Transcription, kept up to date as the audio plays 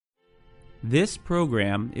This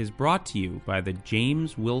program is brought to you by the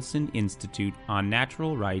James Wilson Institute on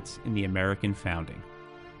Natural Rights in the American Founding.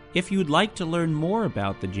 If you'd like to learn more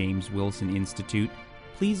about the James Wilson Institute,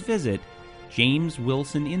 please visit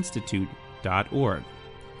jameswilsoninstitute.org.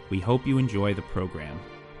 We hope you enjoy the program.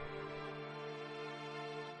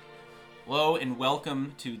 Hello and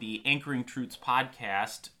welcome to the Anchoring Truths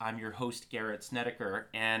podcast. I'm your host, Garrett Snedeker,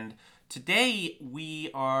 and today we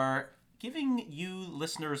are giving you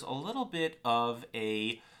listeners a little bit of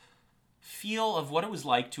a feel of what it was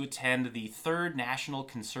like to attend the third National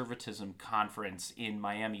Conservatism Conference in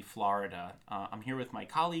Miami, Florida. I'm here with my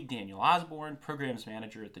colleague, Daniel Osborne, Programs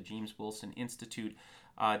Manager at the James Wilson Institute.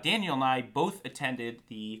 Daniel and I both attended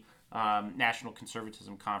the National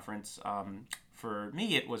Conservatism Conference. For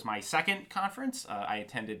me, it was my second conference. I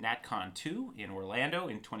attended NatCon 2 in Orlando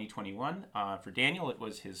in 2021. For Daniel, it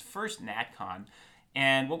was his first NatCon.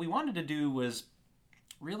 And what we wanted to do was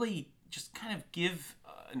really just kind of give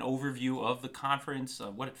an overview of the conference,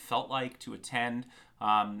 what it felt like to attend.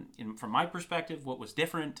 From my perspective, what was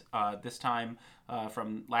different this time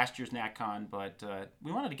from last year's NatCon. But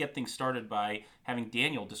we wanted to get things started by having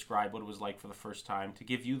Daniel describe what it was like for the first time to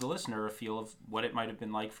give you, the listener, a feel of what it might have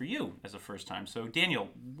been like for you as a first time. So,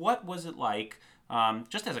 Daniel, what was it like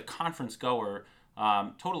just as a conference goer,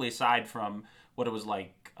 totally aside from what it was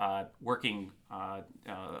like working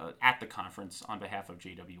at the conference on behalf of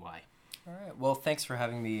JWI? All right. Well, thanks for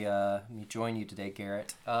having me join you today,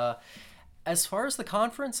 Garrett. As far as the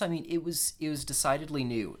conference, I mean, it was decidedly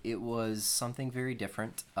new. It was something very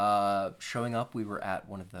different. Showing up, we were at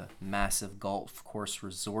one of the massive golf course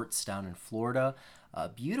resorts down in Florida.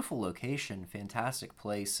 Beautiful location, fantastic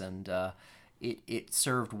place, and it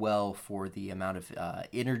served well for the amount of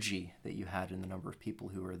energy that you had and the number of people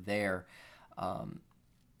who were there.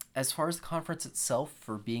 As far as the conference itself,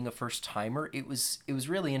 for being a first-timer, it was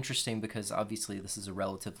really interesting because obviously this is a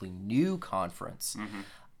relatively new conference.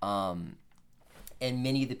 Mm-hmm. And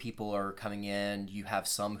many of the people are coming in. You have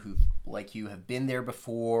some who, like you, have been there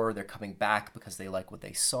before. They're coming back because they like what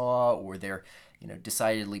they saw, or they're,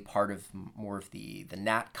 decidedly part of more of the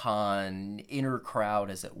NatCon inner crowd,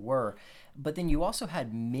 as it were. But then you also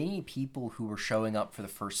had many people who were showing up for the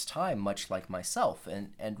first time, much like myself,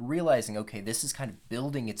 and realizing, okay, this is kind of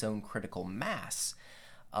building its own critical mass.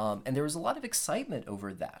 And there was a lot of excitement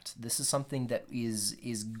over that. This is something that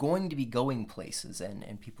is going to be going places,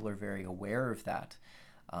 and people are very aware of that.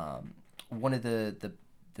 One of the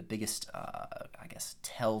biggest,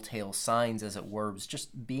 telltale signs, as it were, was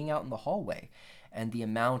just being out in the hallway. And the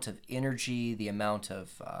amount of energy, the amount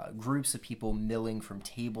of groups of people milling from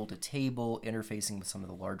table to table, interfacing with some of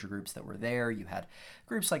the larger groups that were there. You had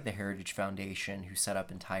groups like the Heritage Foundation who set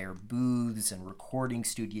up entire booths and recording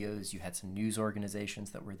studios. You had some news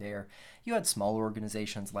organizations that were there. You had small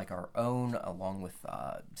organizations like our own, along with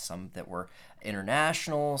some that were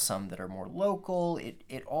international, some that are more local.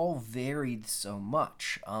 It all varied so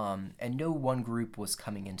much. And no one group was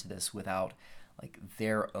coming into this without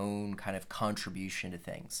their own kind of contribution to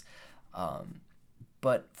things.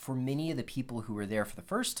 But for many of the people who were there for the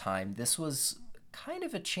first time, this was kind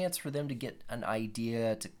of a chance for them to get an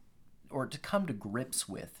idea to come to grips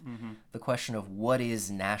with the question of what is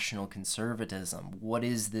national conservatism? What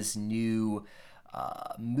is this new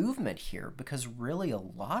movement here? Because really a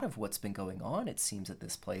lot of what's been going on, it seems, at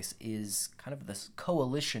this place is kind of this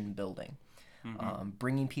coalition building.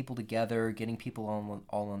 Bringing people together, getting people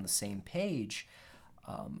all on the same page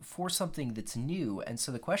for something that's new. And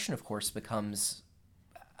so the question, of course, becomes,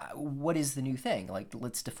 what is the new thing?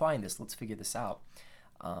 Let's define this. Let's figure this out.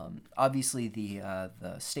 Obviously, the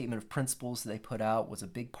statement of principles that they put out was a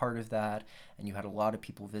big part of that, and you had a lot of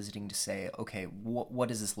people visiting to say, okay, what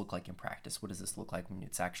does this look like in practice? What does this look like when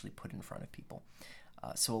it's actually put in front of people?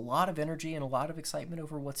 So a lot of energy and a lot of excitement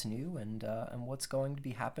over what's new and what's going to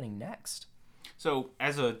be happening next. So,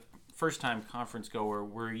 as a first-time conference goer,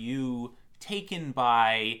 were you taken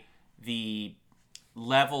by the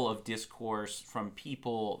level of discourse from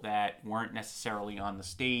people that weren't necessarily on the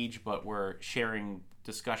stage but were sharing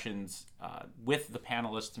discussions with the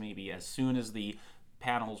panelists maybe as soon as the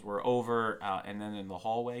panels were over and then in the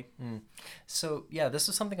hallway? So, yeah, this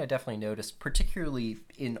is something I definitely noticed, particularly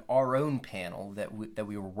in our own panel that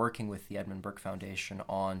we were working with the Edmund Burke Foundation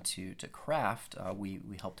on to craft. We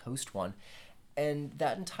helped host one. And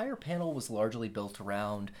that entire panel was largely built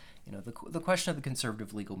around, the question of the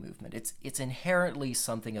conservative legal movement. It's inherently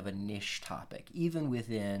something of a niche topic, even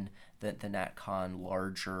within the NatCon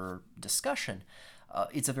larger discussion.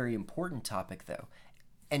 It's a very important topic, though.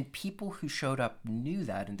 And people who showed up knew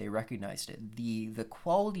that, and they recognized it. The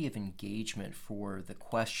quality of engagement for the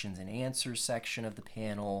questions and answers section of the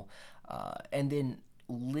panel, and then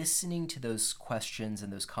listening to those questions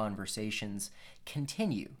and those conversations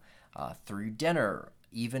continue through dinner,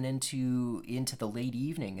 even into the late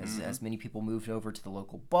evening, as many people moved over to the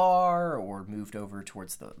local bar or moved over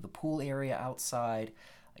towards the pool area outside.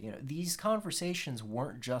 These conversations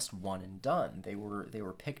weren't just one and done. They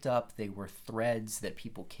were picked up. They were threads that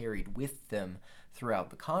people carried with them throughout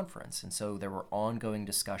the conference, and so there were ongoing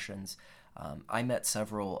discussions. I met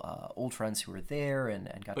several old friends who were there and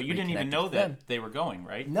got. But to you didn't even know that they were going,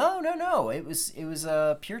 right? No. It was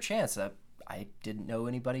a pure chance. I didn't know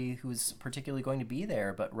anybody who was particularly going to be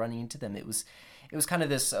there, but running into them, it was kind of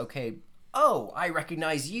this, okay, oh, I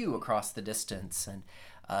recognize you across the distance, and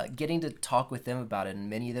getting to talk with them about it. And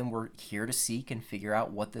many of them were here to seek and figure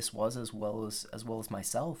out what this was, as well as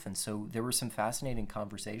myself. And so there were some fascinating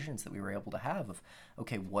conversations that we were able to have of,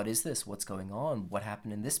 okay, what is this? What's going on? What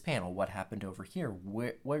happened in this panel? What happened over here?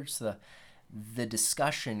 Where's the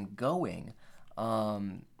discussion going?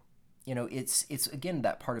 It's again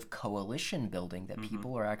that part of coalition building that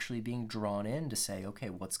people are actually being drawn in to say, okay,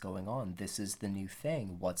 what's going on? This is the new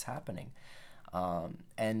thing. What's happening?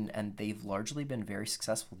 And they've largely been very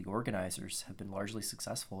successful. The organizers have been largely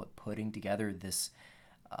successful at putting together this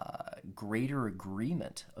greater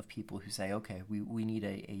agreement of people who say, okay, we need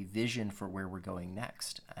a vision for where we're going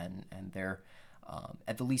next. And they're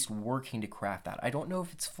at the least working to craft that. I don't know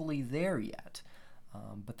if it's fully there yet,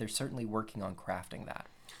 but they're certainly working on crafting that.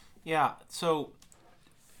 Yeah. So,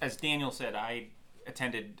 as Daniel said, I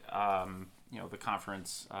attended, the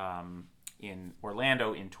conference in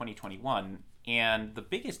Orlando in 2021, and the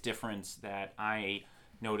biggest difference that I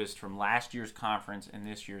noticed from last year's conference and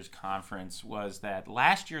this year's conference was that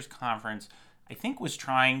last year's conference, I think, was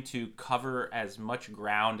trying to cover as much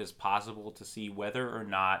ground as possible to see whether or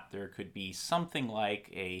not there could be something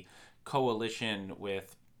like a coalition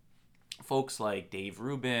with folks like Dave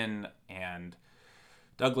Rubin and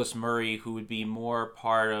Douglas Murray, who would be more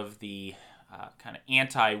part of the kind of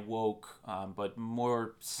anti-woke, but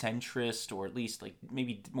more centrist, or at least like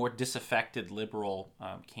maybe more disaffected liberal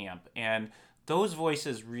camp. And those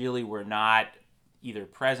voices really were not either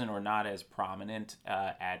present or not as prominent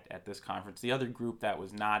at this conference. The other group that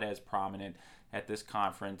was not as prominent at this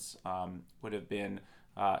conference would have been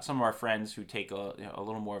some of our friends who take a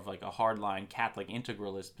little more of like a hardline Catholic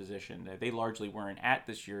integralist position. They largely weren't at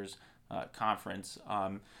this year's conference,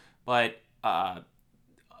 but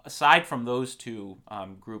aside from those two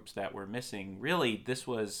groups that were missing, really this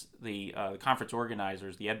was the conference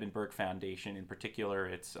organizers, the Edmund Burke Foundation in particular,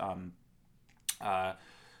 its founder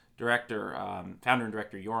and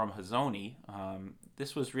director Yoram Hazony.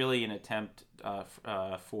 This was really an attempt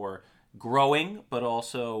for growing, but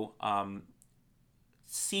also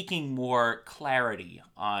seeking more clarity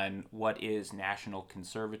on what is national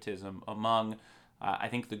conservatism among, I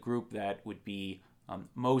think, the group that would be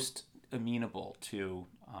most amenable to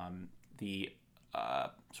the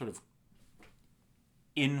sort of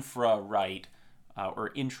infra-right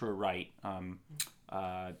or intra-right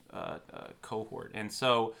cohort. And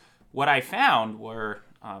so what I found were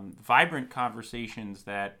vibrant conversations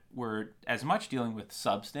that were as much dealing with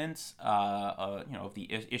substance, of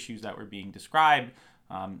the issues that were being described.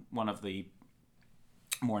 One of the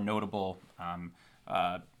more notable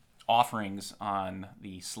offerings on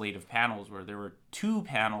the slate of panels where there were two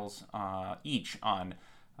panels each on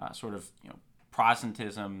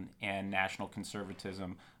Protestantism and national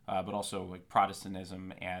conservatism, but also like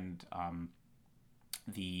Protestantism and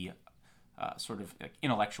the sort of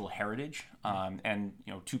intellectual heritage, and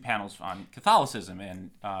two panels on Catholicism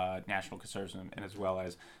and national conservatism, and as well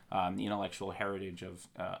as the intellectual heritage of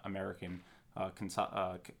American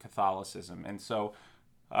Catholicism. And so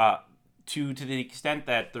to the extent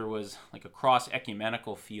that there was like a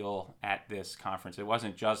cross-ecumenical feel at this conference, it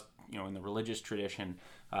wasn't just in the religious tradition.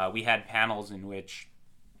 We had panels in which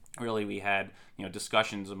really we had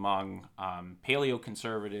discussions among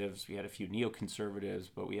paleo-conservatives. We had a few neoconservatives,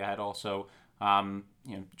 but we had also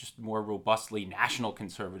just more robustly national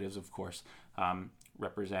conservatives, of course,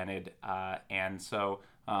 represented. And so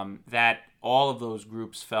that all of those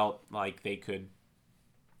groups felt like they could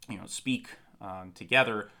speak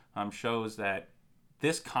together shows that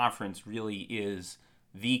this conference really is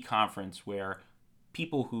the conference where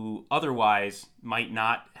people who otherwise might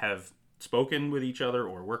not have spoken with each other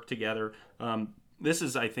or worked together, this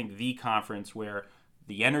is, I think, the conference where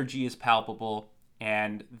the energy is palpable,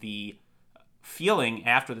 and the feeling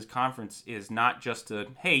after this conference is not just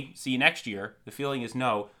hey, see you next year. The feeling is,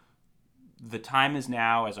 no, the time is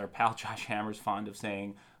now, as our pal Josh Hammer's fond of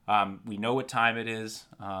saying. We know what time it is,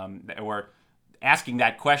 or asking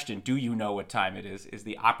that question, "Do you know what time it is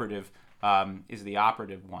the operative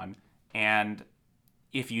one. And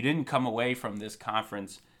if you didn't come away from this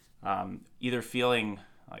conference either feeling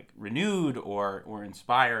like renewed or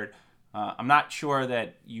inspired, I'm not sure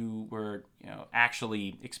that you were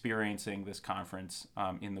actually experiencing this conference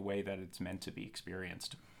in the way that it's meant to be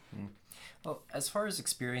experienced. Well, as far as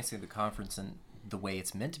experiencing the conference and the way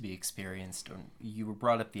it's meant to be experienced, you were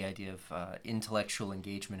brought up the idea of intellectual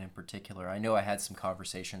engagement in particular. I know I had some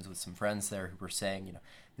conversations with some friends there who were saying,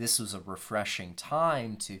 this was a refreshing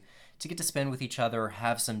time to get to spend with each other,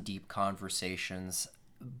 have some deep conversations,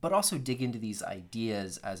 but also dig into these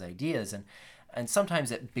ideas as ideas. And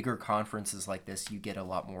sometimes at bigger conferences like this, you get a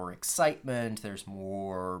lot more excitement. There's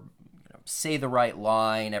more, say the right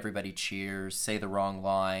line, everybody cheers. Say the wrong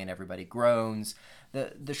line, everybody groans.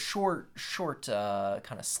 The short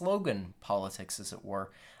kind of slogan politics, as it were,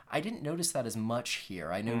 I didn't notice that as much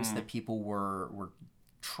here. I noticed that people were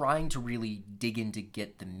trying to really dig in to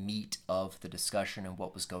get the meat of the discussion and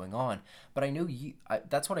what was going on. But I know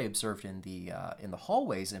that's what I observed in the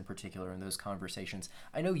hallways in particular in those conversations.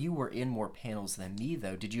 I know you were in more panels than me,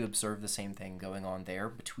 though. Did you observe the same thing going on there,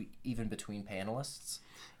 between panelists?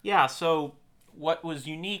 Yeah, so what was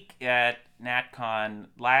unique at NatCon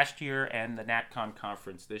last year and the NatCon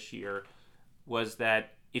conference this year was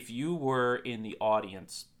that if you were in the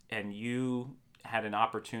audience and you had an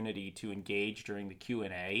opportunity to engage during the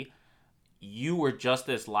Q&A, you were just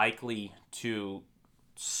as likely to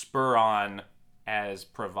spur on as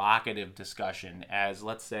provocative discussion as,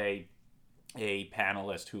 let's say, a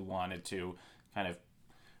panelist who wanted to kind of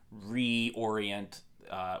reorient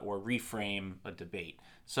or reframe a debate.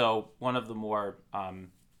 So one of the more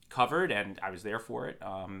covered, and I was there for it,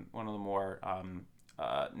 one of the more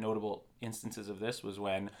notable instances of this was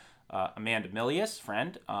when Amanda Milius,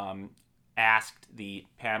 friend, asked the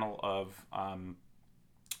panel of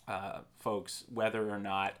folks whether or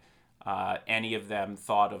not any of them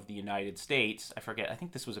thought of the United States. I forget. I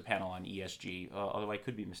think this was a panel on ESG, although I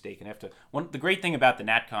could be mistaken. The great thing about the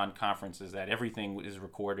NatCon conference is that everything is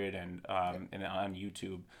recorded and on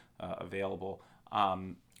YouTube available.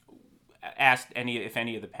 Asked if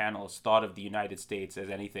any of the panelists thought of the United States as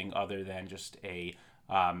anything other than just a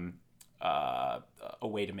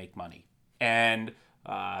way to make money. And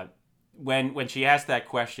when she asked that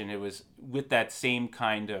question, it was with that same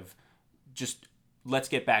kind of just let's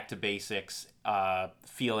get back to basics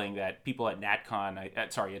feeling that people at NatCon,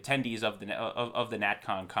 attendees of the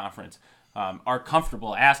NatCon conference are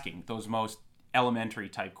comfortable asking those most elementary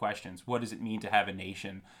type questions. What does it mean to have a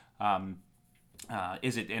nation?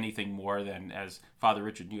 Is it anything more than, as Father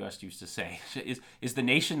Richard Newest used to say, is the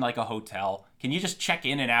nation like a hotel? Can you just check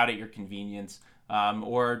in and out at your convenience?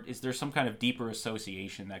 Or is there some kind of deeper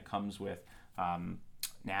association that comes with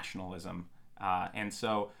nationalism? And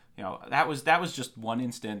so, that was just one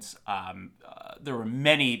instance. There were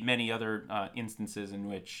many other instances in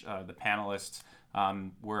which the panelists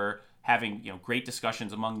were having great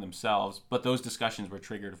discussions among themselves, but those discussions were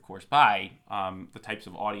triggered, of course, by the types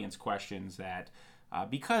of audience questions that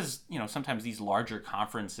because sometimes these larger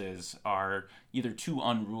conferences are either too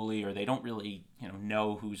unruly or they don't really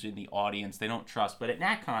know who's in the audience, they don't trust. But at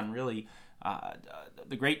NatCon, really,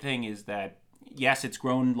 the great thing is that yes, it's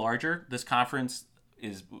grown larger. This conference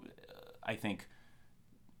is, I think,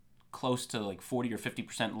 close to like 40 or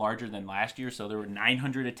 50% larger than last year. So there were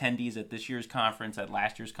 900 attendees at this year's conference. At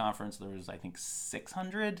last year's conference, there was, I think,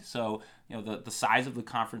 600. So, the size of the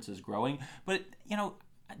conference is growing. But,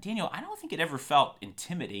 Daniel, I don't think it ever felt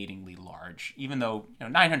intimidatingly large, even though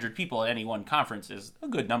 900 people at any one conference is a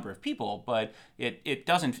good number of people. But it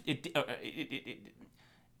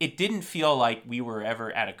didn't feel like we were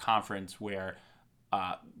ever at a conference where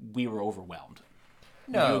we were overwhelmed.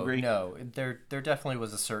 No, do you agree? No. There definitely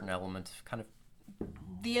was a certain element of kind of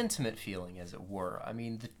the intimate feeling, as it were. I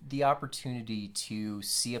mean, the opportunity to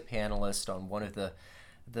see a panelist on one of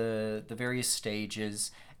the various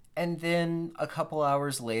stages, and then a couple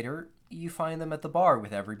hours later, you find them at the bar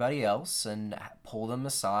with everybody else and pull them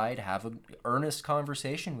aside, have an earnest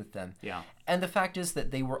conversation with them. Yeah. And the fact is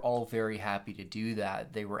that they were all very happy to do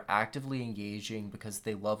that. They were actively engaging because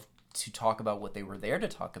they loved to talk about what they were there to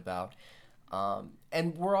talk about.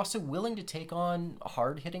 And we're also willing to take on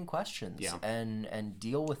hard-hitting questions and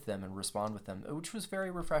deal with them and respond with them, which was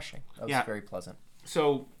very refreshing. That was very pleasant.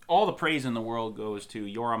 So all the praise in the world goes to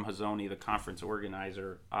Yoram Hazony, the conference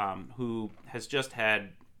organizer, who has just had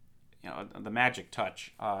the magic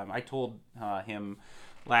touch. I told him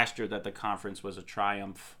last year that the conference was a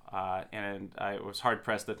triumph, and I was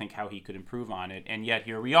hard-pressed to think how he could improve on it. And yet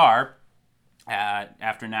here we are,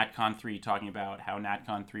 after NatCon 3, talking about how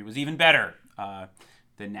NatCon 3 was even better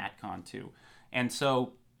than NatCon 2. And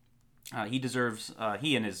so he deserves,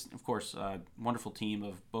 he and his, of course, wonderful team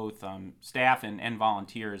of both staff and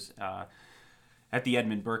volunteers at the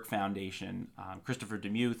Edmund Burke Foundation, Christopher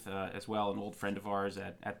Demuth as well, an old friend of ours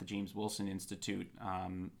at the James Wilson Institute,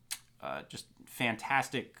 just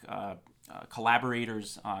fantastic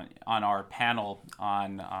collaborators on our panel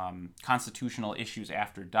on constitutional issues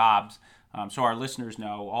after Dobbs. So our listeners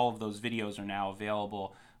know all of those videos are now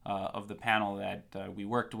available of the panel that we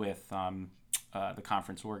worked with the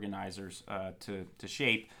conference organizers to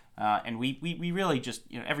shape. And we really just,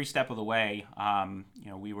 every step of the way,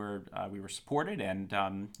 we were supported,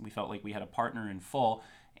 and we felt like we had a partner in full.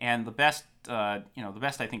 And the best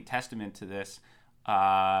I think testament to this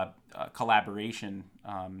collaboration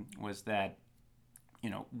was that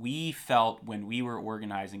we felt when we were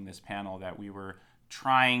organizing this panel that we were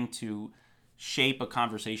trying to shape a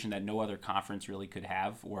conversation that no other conference really could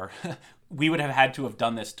have, or we would have had to have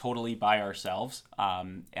done this totally by ourselves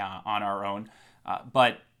on our own.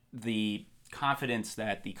 But the confidence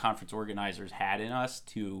that the conference organizers had in us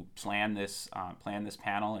to plan this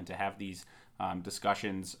panel and to have these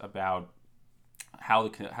discussions about how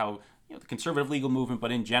the conservative legal movement,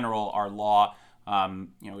 but in general our law,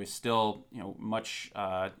 is still much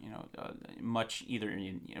either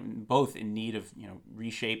both in need of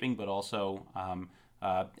reshaping, but also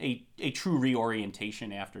a true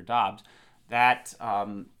reorientation after Dobbs. That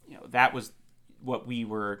that was what we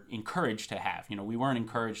were encouraged to have. We weren't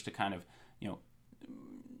encouraged to kind of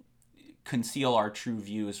conceal our true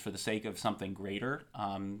views for the sake of something greater.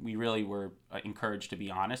 We really were encouraged to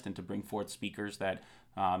be honest and to bring forth speakers that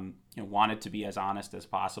wanted to be as honest as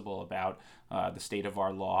possible about the state of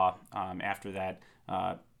our law after that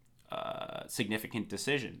significant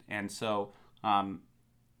decision. And so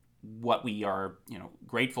what we are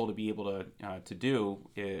grateful to be able to do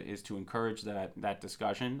is to encourage that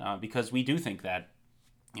discussion, because we do think that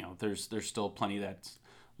there's still plenty that's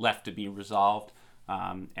left to be resolved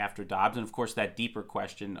after Dobbs. And of course that deeper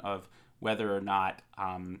question of whether or not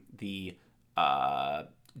the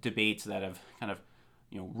debates that have kind of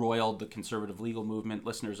roiled the conservative legal movement.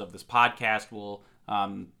 Listeners of this podcast will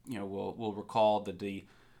recall the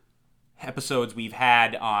episodes we've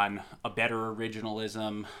had on a better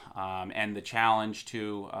originalism and the challenge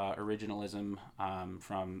to originalism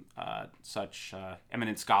from such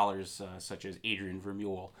eminent scholars such as Adrian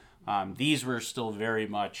Vermeule. These were still very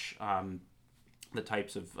much the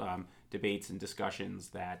types of debates and discussions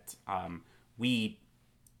that we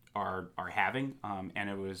are having, and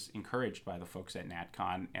it was encouraged by the folks at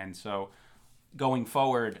NatCon. And so going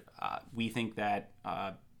forward, we think that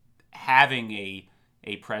having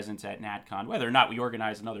a presence at NatCon, whether or not we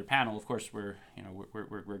organize another panel, of course we're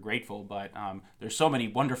grateful, but there's so many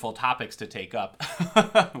wonderful topics to take up.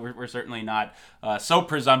 we're certainly not so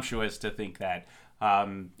presumptuous to think that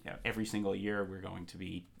every single year we're going to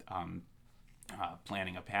be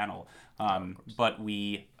planning a panel, but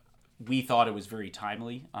we thought it was very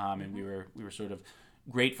timely, and we were sort of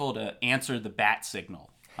grateful to answer the bat signal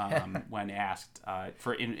when asked.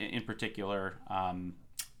 For in particular, Yoram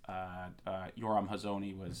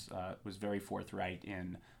Hazony was very forthright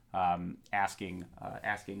in asking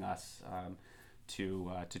us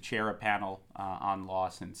to chair a panel on law,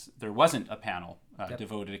 since there wasn't a panel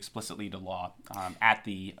devoted explicitly to law at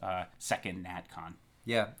the second NatCon.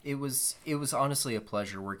 Yeah, it was honestly a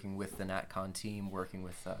pleasure working with the NatCon team, working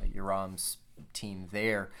with Yoram's team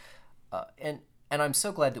there, and I'm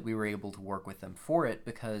so glad that we were able to work with them for it,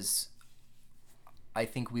 because I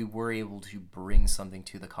think we were able to bring something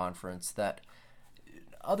to the conference that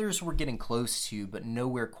others were getting close to, but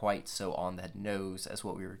nowhere quite so on the nose as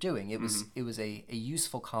what we were doing. It was a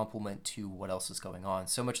useful complement to what else is going on.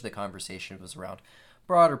 So much of the conversation was around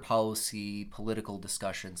broader policy, political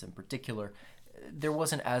discussions in particular. There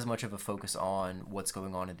wasn't as much of a focus on what's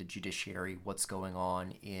going on in the judiciary, what's going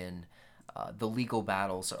on in the legal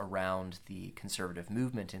battles around the conservative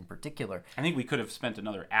movement in particular. I think we could have spent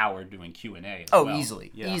another hour doing Q&A.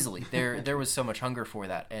 Easily. There was so much hunger for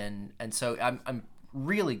that, and so I'm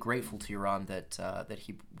really grateful to Yoram that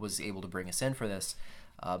he was able to bring us in for this,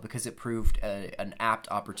 because it proved an apt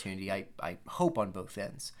opportunity. I hope on both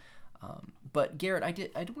ends. But Garrett, I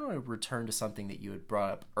do want to return to something that you had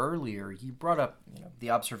brought up earlier. You brought up the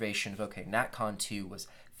observation of, okay, NatCon 2 was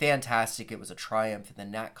fantastic, it was a triumph,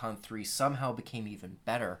 and then NatCon 3 somehow became even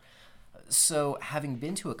better. So having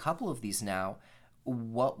been to a couple of these now,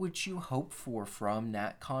 what would you hope for from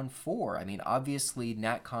NatCon 4? I mean, obviously,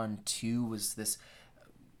 NatCon 2 was this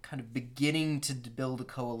kind of beginning to build a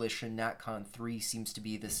coalition. NatCon 3 seems to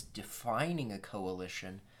be this defining a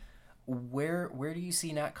coalition. Where do you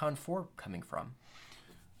see NatCon 4 coming from?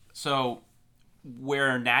 So,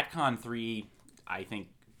 where NatCon 3, I think,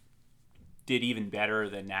 did even better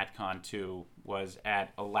than NatCon 2 was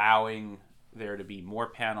at allowing there to be more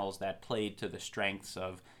panels that played to the strengths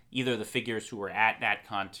of either the figures who were at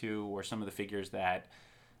NatCon 2 or some of the figures that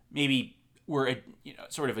maybe were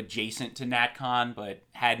sort of adjacent to NatCon but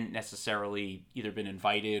hadn't necessarily either been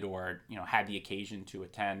invited or had the occasion to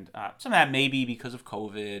attend. Some of that may be because of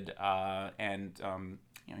COVID and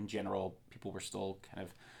in general people were still kind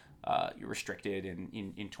of restricted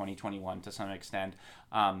in 2021 to some extent.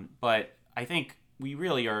 But I think we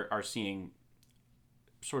really are seeing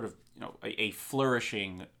sort of a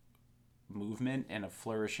flourishing movement and a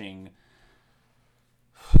flourishing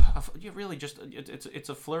really just it's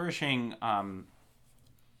a flourishing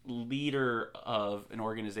leader of an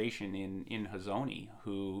organization in Hazoni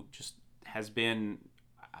who just has been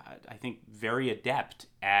I think very adept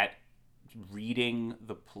at reading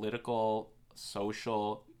the political,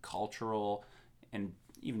 social, cultural, and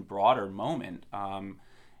even broader moment,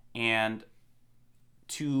 and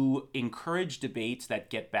to encourage debates that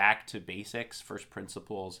get back to basics, first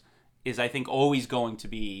principles, is I think always going to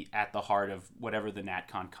be at the heart of whatever the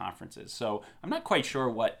NatCon conference is. So I'm not quite sure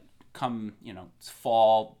what come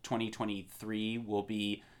fall 2023 will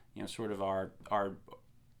be sort of our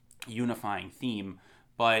unifying theme,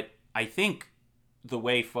 but I think the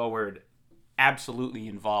way forward absolutely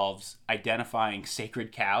involves identifying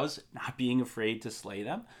sacred cows, not being afraid to slay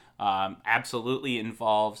them. Absolutely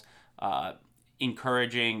involves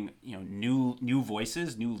encouraging new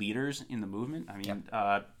voices, new leaders in the movement. I mean,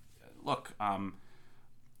 look,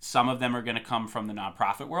 some of them are going to come from the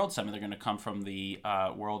nonprofit world. Some of them are going to come from the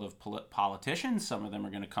world of politicians. Some of them are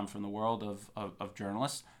going to come from the world of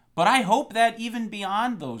journalists. But I hope that even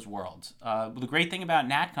beyond those worlds, the great thing about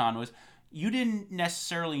NatCon was you didn't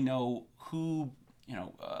necessarily know who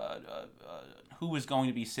was going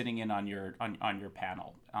to be sitting in on your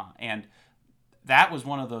panel, and that was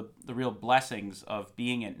one of the real blessings of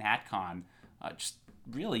being at NatCon. Just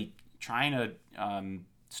really trying to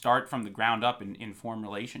start from the ground up and form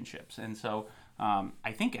relationships. And so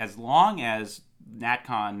I think as long as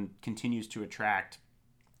NatCon continues to attract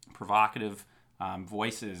provocative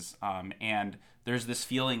voices, and there's this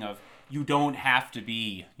feeling of you don't have to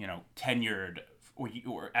be tenured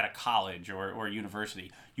or at a college or a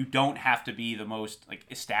university. You don't have to be the most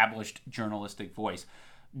established journalistic voice.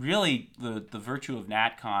 Really, the virtue of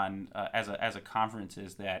NatCon as a conference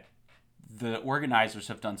is that the organizers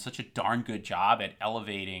have done such a darn good job at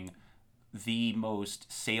elevating the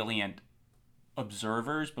most salient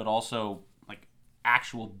observers, but also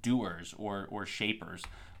actual doers or shapers,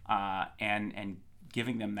 and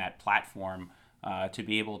giving them that platform to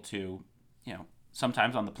be able to,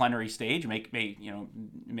 sometimes on the plenary stage make a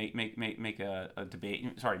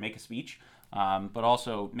debate. Sorry, make a speech, but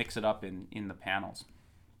also mix it up in the panels.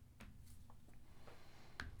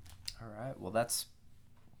 All right. Well, that's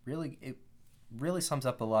it really sums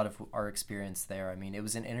up a lot of our experience there. I mean, it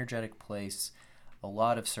was an energetic place, a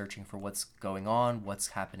lot of searching for what's going on, what's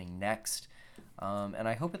happening next, and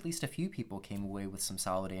I hope at least a few people came away with some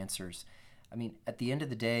solid answers. I mean, at the end of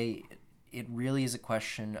the day, it really is a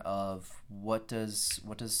question of what do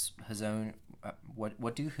Hazoni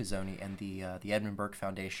and the Edmund Burke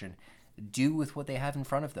Foundation do with what they have in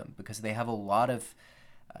front of them, because they have a lot of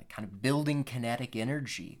kind of building kinetic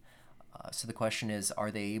energy. So the question is,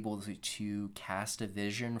 are they able to cast a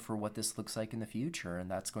vision for what this looks like in the future?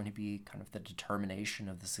 And that's going to be kind of the determination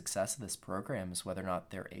of the success of this program, is whether or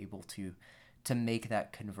not they're able to make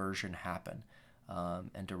that conversion happen,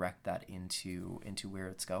 and direct that into where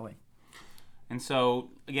it's going. And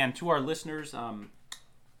so, again, to our listeners,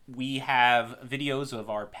 we have videos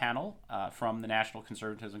of our panel from the National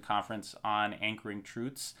Conservatism Conference on Anchoring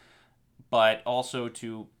Truths, but also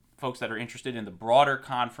to folks that are interested in the broader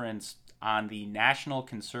conference on the National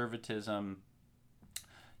Conservatism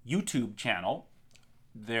YouTube channel.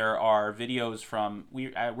 There are videos from,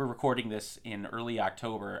 we're recording this in early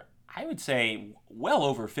October. I would say well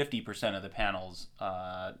over 50% of the panels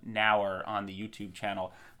now are on the YouTube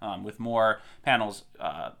channel, with more panels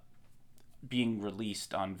being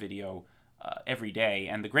released on video every day.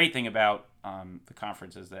 And the great thing about the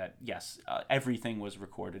conference is that, yes, everything was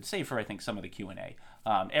recorded, save for, I think, some of the Q&A.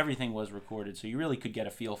 Everything was recorded, so you really could get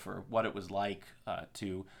a feel for what it was like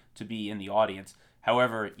to be in the audience.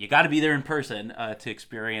 However, you got to be there in person to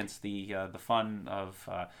experience the fun of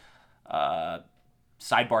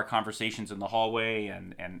sidebar conversations in the hallway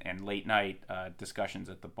and late night discussions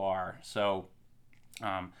at the bar. So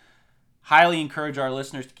highly encourage our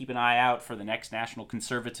listeners to keep an eye out for the next National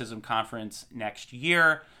Conservatism Conference next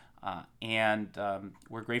year. And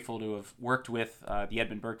we're grateful to have worked with the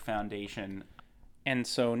Edmund Burke Foundation. And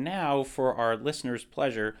so now, for our listeners'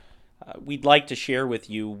 pleasure, we'd like to share with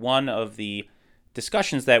you one of the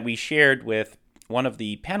discussions that we shared with one of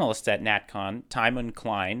the panelists at NatCon, Timon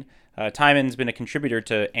Klein. Timon's been a contributor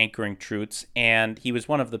to Anchoring Truths, and he was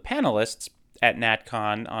one of the panelists at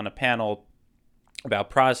NatCon on a panel about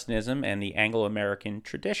Protestantism and the Anglo-American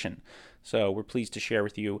tradition. So we're pleased to share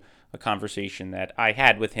with you a conversation that I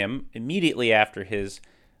had with him immediately after his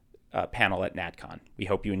panel at NatCon. We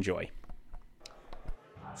hope you enjoy.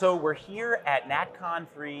 So we're here at NatCon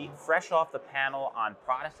 3, fresh off the panel on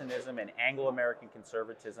Protestantism and Anglo-American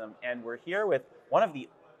conservatism, and we're here with one of the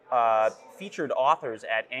featured authors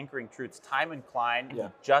at Anchoring Truths, Timon Klein, who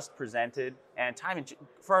just presented. And Timon,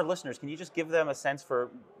 for our listeners, can you just give them a sense for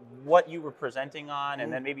what you were presenting on,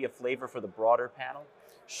 and then maybe a flavor for the broader panel?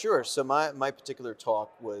 Sure. So my particular talk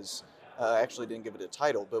was, I actually didn't give it a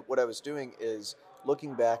title, but what I was doing is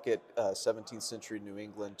looking back at 17th century New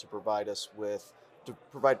England to provide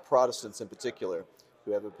Protestants in particular,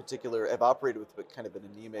 who have operated with a kind of an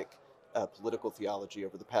anemic political theology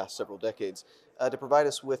over the past several decades, to provide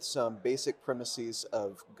us with some basic premises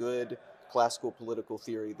of good classical political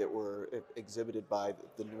theory that were exhibited by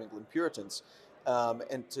the New England Puritans,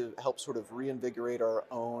 and to help sort of reinvigorate our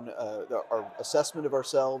own our assessment of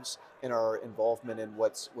ourselves and our involvement in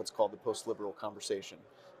what's called the post-liberal conversation.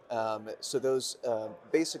 So those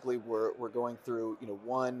basically we're going through,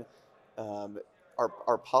 one.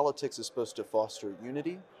 Our politics is supposed to foster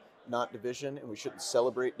unity, not division, and we shouldn't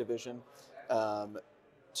celebrate division.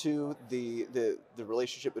 Two, the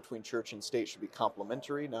relationship between church and state should be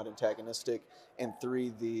complementary, not antagonistic. And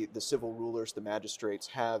three, the civil rulers, the magistrates,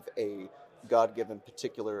 have a God-given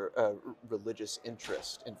particular religious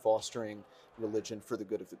interest in fostering religion for the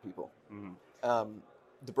good of the people. Mm-hmm.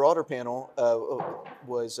 The broader panel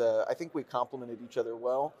was, I think we complemented each other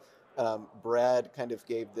well. Brad kind of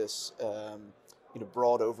gave this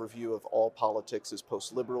broad overview of all politics as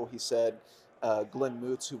post-liberal, he said. Glenn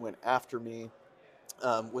Moots, who went after me,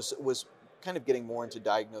 was kind of getting more into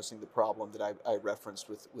diagnosing the problem that I referenced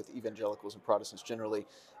with evangelicals and Protestants generally.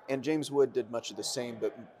 And James Wood did much of the same,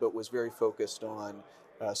 but was very focused on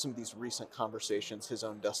some of these recent conversations, his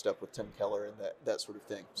own dust-up with Tim Keller and that sort of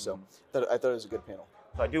thing. So I thought it was a good panel.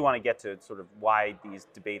 So I do want to get to sort of why these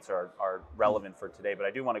debates are relevant for today, but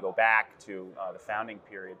I do want to go back to the founding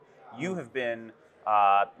period. You have been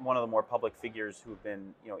one of the more public figures who've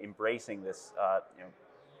been, embracing this,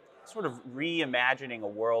 sort of reimagining a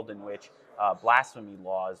world in which blasphemy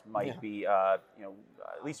laws might be, at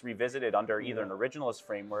least revisited under either an originalist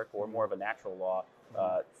framework or more of a natural law,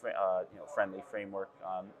 friendly framework.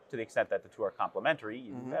 To the extent that the two are complementary,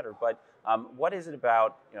 even better. But what is it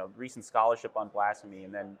about, recent scholarship on blasphemy,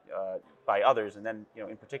 and then by others, and then,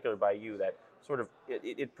 in particular by you, that sort of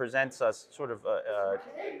it presents us sort of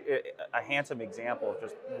a handsome example of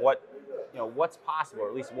just what's possible, or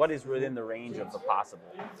at least what is within the range of the possible.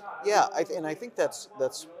 Yeah, I think that's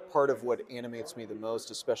part of what animates me the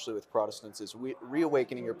most, especially with Protestants, is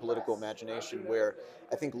reawakening your political imagination, where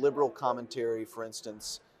I think liberal commentary, for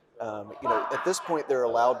instance, at this point they're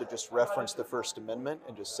allowed to just reference the First Amendment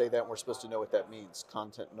and just say that, and we're supposed to know what that means,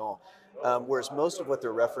 content and all. Whereas most of what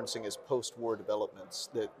they're referencing is post-war developments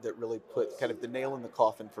that really put kind of the nail in the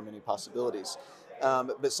coffin for many possibilities.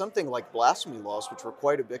 But something like blasphemy laws, which were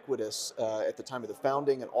quite ubiquitous at the time of the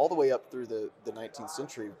founding and all the way up through the 19th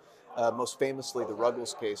century, most famously the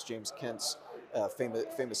Ruggles case, James Kent's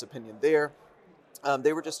famous opinion there,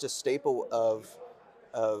 they were just a staple of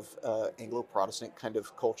Anglo-Protestant kind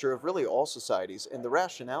of culture of really all societies. And the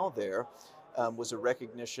rationale there was a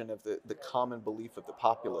recognition of the common belief of the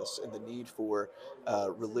populace and the need for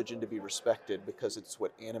religion to be respected, because it's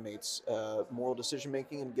what animates moral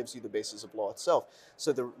decision-making and gives you the basis of law itself.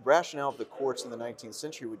 So the rationale of the courts in the 19th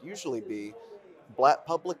century would usually be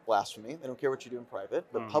public blasphemy. They don't care what you do in private,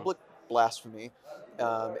 but public blasphemy.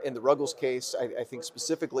 In the Ruggles case, I think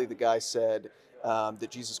specifically the guy said that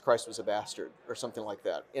Jesus Christ was a bastard or something like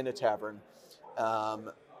that in a tavern.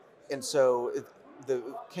 And so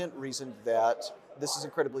Kent reasoned that this is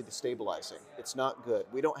incredibly destabilizing. It's not good.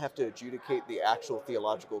 We don't have to adjudicate the actual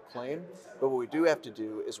theological claim, but what we do have to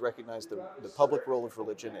do is recognize the public role of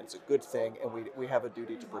religion, and it's a good thing, and we have a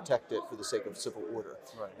duty to protect it for the sake of civil order.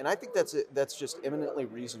 Right. And I think that's just eminently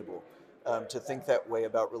reasonable. to think that way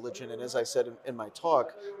about religion. And as I said in my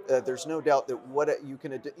talk, there's no doubt that you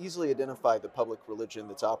can easily identify the public religion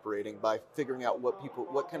that's operating by figuring out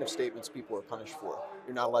what kind of statements people are punished for.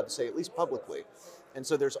 You're not allowed to say, at least publicly. And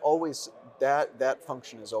so there's always that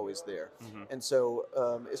function is always there. Mm-hmm. And so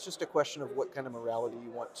it's just a question of what kind of morality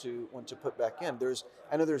you want to put back in.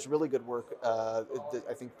 I know there's really good work.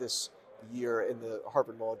 I think this year in the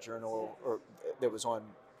Harvard Law Journal, or that was on.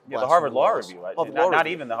 Yeah, the Harvard Law laws. Review, right? Oh, the not, Law not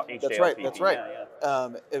Review. even the HJLPP. That's right. Yeah.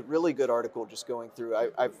 A really good article just going through.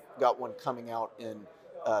 I've got one coming out in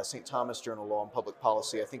St. Thomas Journal Law and Public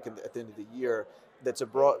Policy, I think at the end of the year, that's a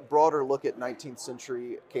broader look at 19th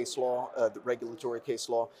century case law, the regulatory case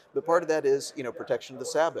law. But part of that is, protection of the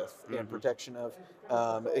Sabbath and protection of,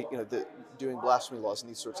 the doing blasphemy laws and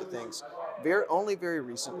these sorts of things. Only very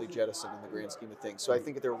recently jettisoned in the grand scheme of things. So I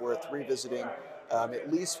think they're worth revisiting,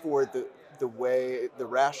 at least for the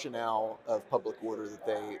rationale of public order that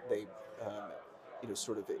they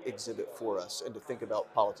sort of exhibit for us, and to think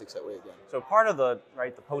about politics that way again. So part of the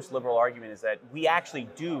post-liberal argument is that we actually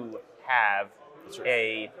do have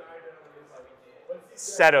a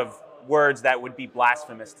set of words that would be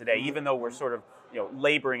blasphemous today, even though we're sort of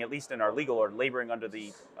laboring, at least in our legal order, laboring under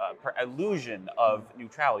the illusion of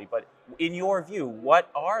neutrality. But in your view, what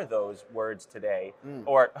are those words today?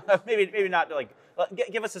 Or maybe not,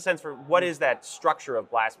 give us a sense for what is that structure of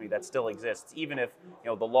blasphemy that still exists, even if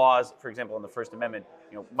the laws, for example, in the First Amendment,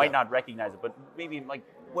 might not recognize it, but maybe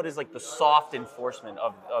what is the soft enforcement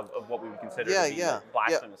of what we would consider to be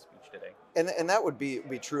blasphemous speech today? And that would be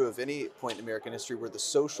true of any point in American history where the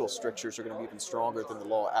social strictures are going to be even stronger than the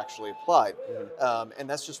law actually applied. And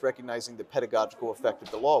that's just recognizing the pedagogical effect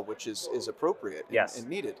of the law, which is appropriate and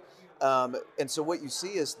needed. And so what you see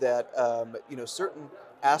is that certain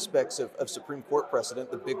aspects of Supreme Court precedent,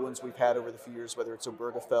 the big ones we've had over the few years, whether it's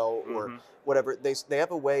Obergefell or whatever, they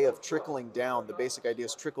have a way of trickling down. The basic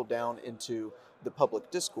ideas trickle down into the public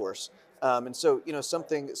discourse. And so,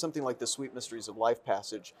 something like the Sweet Mysteries of Life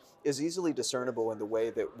passage is easily discernible in the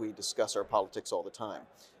way that we discuss our politics all the time.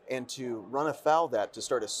 And to run afoul that, to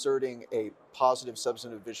start asserting a positive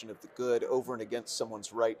substantive vision of the good over and against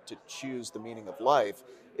someone's right to choose the meaning of life,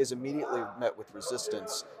 is immediately met with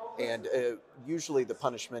resistance. And usually the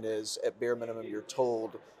punishment is, at bare minimum, you're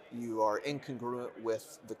told you are incongruent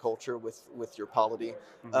with the culture, with your polity.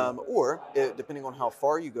 Or, depending on how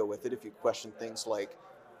far you go with it, if you question things like,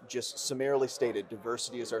 just summarily stated,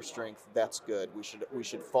 diversity is our strength, that's good, we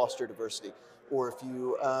should foster diversity. Or if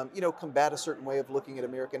you combat a certain way of looking at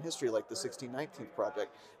American history, like the 1619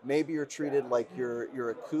 Project, maybe you're treated like you're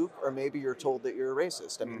a kook, or maybe you're told that you're a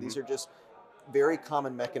racist. I mean, these are just very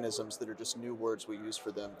common mechanisms that are just new words we use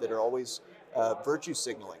for them, that are always virtue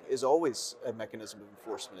signaling is always a mechanism of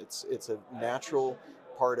enforcement. It's a natural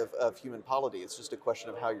part of human polity. It's just a question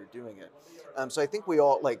of how you're doing it. So I think we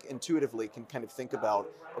all intuitively can kind of think about,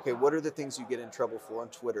 okay, what are the things you get in trouble for on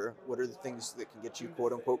Twitter? What are the things that can get you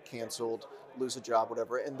quote unquote canceled, lose a job,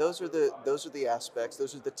 whatever? And those are the aspects,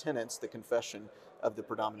 those are the tenets, the confession of the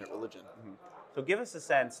predominant religion. So give us a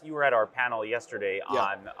sense. You were at our panel yesterday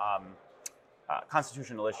on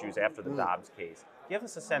constitutional issues after the Dobbs case. Give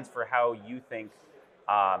us a sense for how you think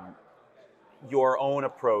your own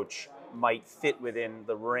approach might fit within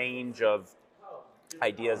the range of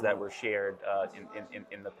ideas that were shared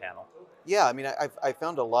in the panel. Yeah, I mean, I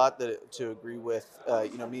found a lot to agree with.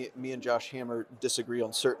 Me and Josh Hammer disagree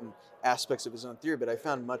on certain aspects of his own theory, but I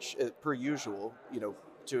found much, per usual,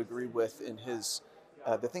 to agree with in his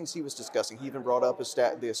the things he was discussing. He even brought up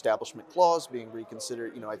the Establishment Clause being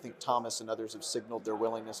reconsidered. I think Thomas and others have signaled their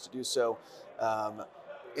willingness to do so.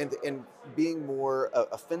 And being more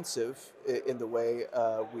offensive in the way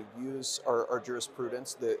we use our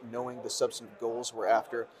jurisprudence, knowing the substantive goals we're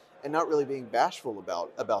after, and not really being bashful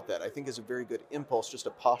about that, I think is a very good impulse, just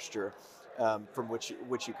a posture from which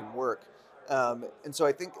you can work. And so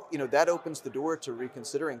I think that opens the door to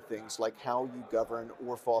reconsidering things like how you govern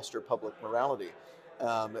or foster public morality.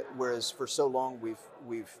 Whereas for so long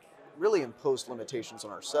we've really imposed limitations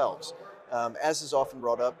on ourselves, as is often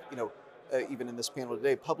brought up. Even in this panel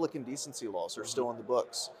today, public indecency laws are still on the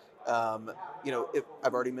books.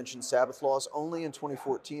 I've already mentioned Sabbath laws. Only in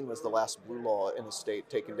 2014 was the last blue law in the state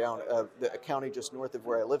taken down. A county just north of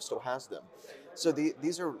where I live still has them. So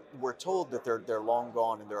we're told that they're long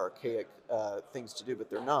gone and they're archaic things to do, but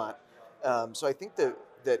they're not. So I think that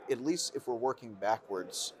at least if we're working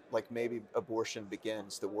backwards, like maybe abortion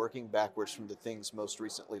begins, the working backwards from the things most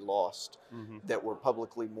recently lost that were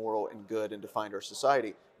publicly moral and good and defined our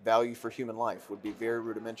society, value for human life would be very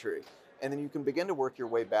rudimentary. And then you can begin to work your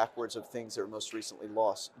way backwards of things that are most recently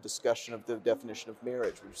lost. Discussion of the definition of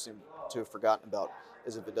marriage, which we seem to have forgotten about.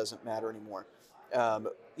 as if it doesn't matter anymore.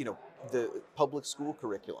 The public school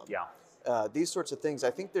curriculum. Yeah. These sorts of things,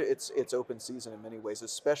 I think that it's open season in many ways,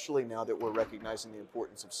 especially now that we're recognizing the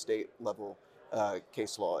importance of state level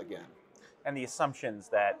case law again. And the assumptions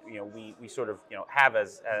that we sort of have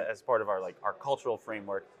as part of our cultural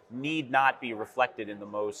framework need not be reflected in the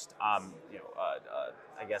most I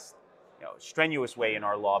guess strenuous way in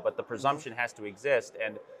our law, but the presumption has to exist.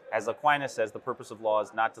 And as Aquinas says, the purpose of law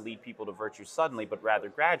is not to lead people to virtue suddenly, but rather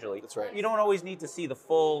gradually. That's right. You don't always need to see the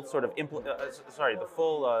full sort of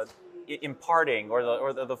imparting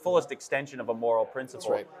or the fullest extension of a moral principle.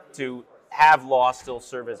 That's right. To have law still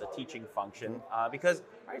serve as a teaching function, because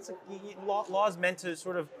law is meant to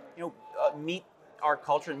sort of meet our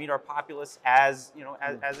culture and meet our populace as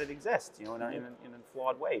as it exists, in a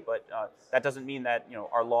flawed way. But that doesn't mean that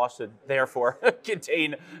our law should therefore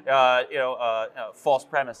contain false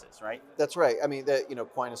premises, right? That's right. I mean, that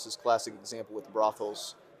Aquinas' classic example with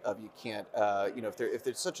brothels. You can't, if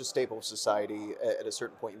there's such a staple of society, at a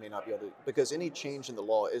certain point you may not be able to, because any change in the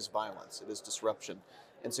law is violence, it is disruption.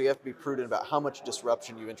 And so you have to be prudent about how much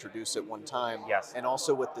disruption you introduce at one time. Yes. And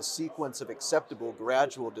also what the sequence of acceptable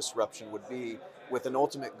gradual disruption would be, with an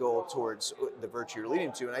ultimate goal towards the virtue you're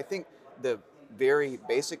leading to. And I think the very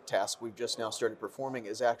basic task we've just now started performing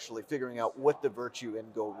is actually figuring out what the virtue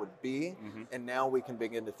end goal would be. Mm-hmm. And now we can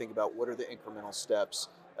begin to think about what are the incremental steps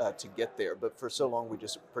to get there. But for so long we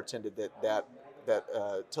just pretended that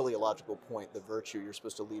teleological point, the virtue you're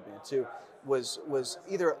supposed to lead me into, was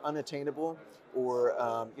either unattainable or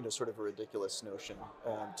sort of a ridiculous notion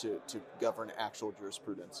to govern actual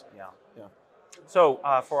jurisprudence. Yeah. Yeah. So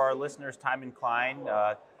for our listeners, Timon Klein,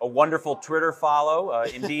 a wonderful Twitter follow.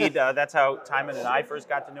 Indeed, that's how Timon and I first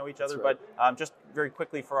got to know each other. Right. But just very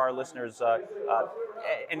quickly for our listeners,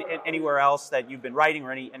 anywhere else that you've been writing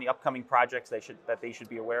or any upcoming projects that they should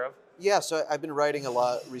be aware of? Yeah, so I've been writing a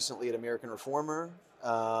lot recently at American Reformer,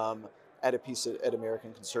 at a piece at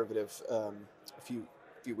American Conservative a few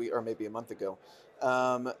weeks or maybe a month ago.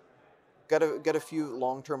 Got a few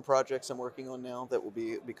long-term projects I'm working on now that will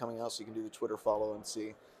be coming out, so you can do the Twitter follow and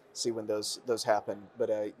see when those happen. But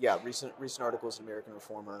recent articles in American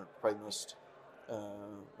Reformer, probably the most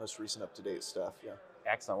recent up-to-date stuff. Yeah.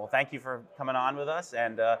 Excellent. Well, thank you for coming on with us,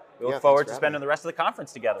 and we look thanks forward for to spending having me. the rest of the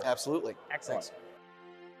conference together. Absolutely. Excellent. Thanks.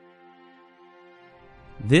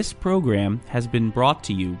 This program has been brought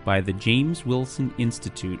to you by the James Wilson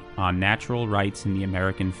Institute on Natural Rights in the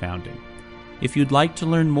American Founding. If you'd like to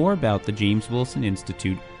learn more about the James Wilson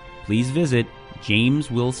Institute, please visit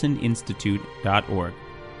jameswilsoninstitute.org.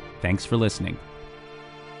 Thanks for listening.